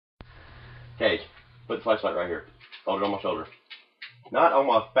Caige, put the flashlight right here. Hold it on my shoulder. Not on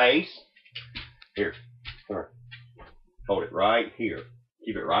my face. Here. Come here. Hold it right here.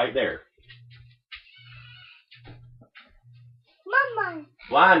 Keep it right there. Mama.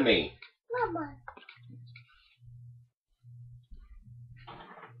 Blind me. Mama.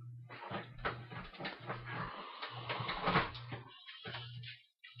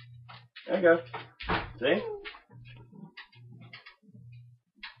 There you go. See?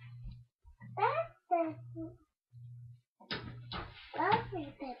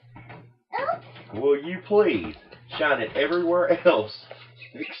 Will you please shine it everywhere else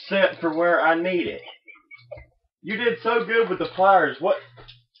except for where I need it? You did so good with the pliers. What?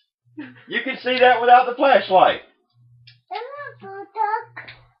 You can see that without the flashlight.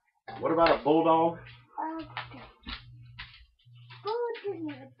 What about a bulldog?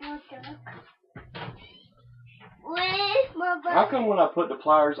 How come when I put the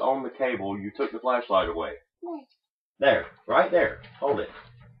pliers on the cable, you took the flashlight away? There, right there. Hold it.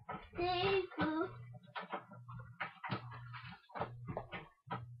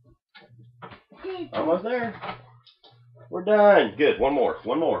 Almost there. We're done. Good. One more.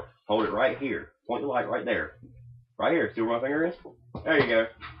 One more. Hold it right here. Point the light right there. Right here. See where my finger is? There you go.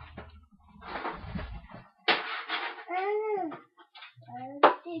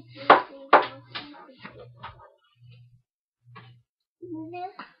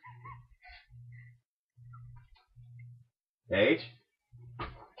 Caige?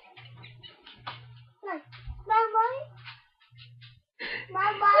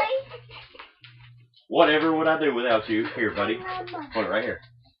 Whatever would I do without you? Here, buddy. Point it right here.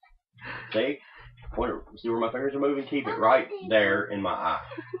 See? Point it. See where my fingers are moving? Keep it right there in my eye.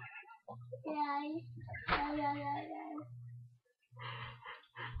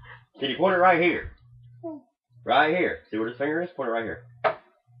 Can you point it right here? Right here. See where this finger is? Point it right here.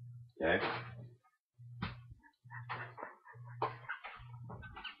 Okay.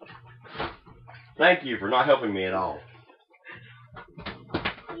 Thank you for not helping me at all.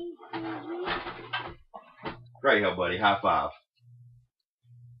 Great help, buddy. High five.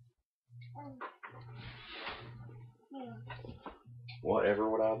 Whatever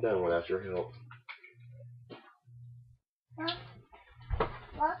would I have done without your help?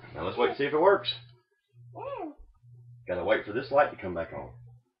 Now let's wait and see if it works. Gotta wait for this light to come back on.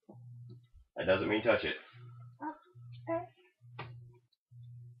 That doesn't mean touch it.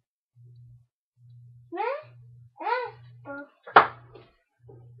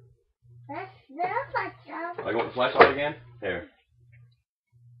 Oh, you want the flashlight again? Here.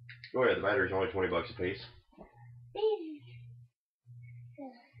 Go ahead, the battery's only 20 bucks a piece.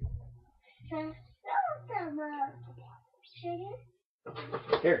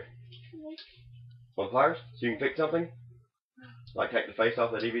 Here. Want pliers? So you can fix something? Like take the face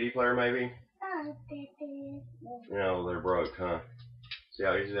off the DVD player maybe? No, they're broke, huh? See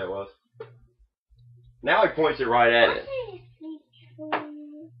how easy that was? Now he points it right at it.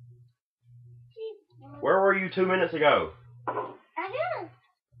 Where were you 2 minutes ago?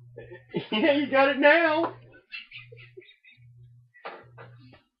 Yeah, you got it now.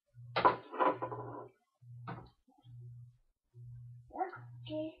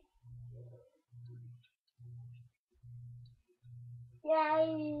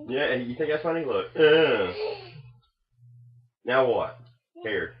 Yeah, you think that's funny? Look. Now what?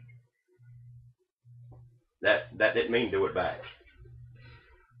 Here. That didn't mean do it back.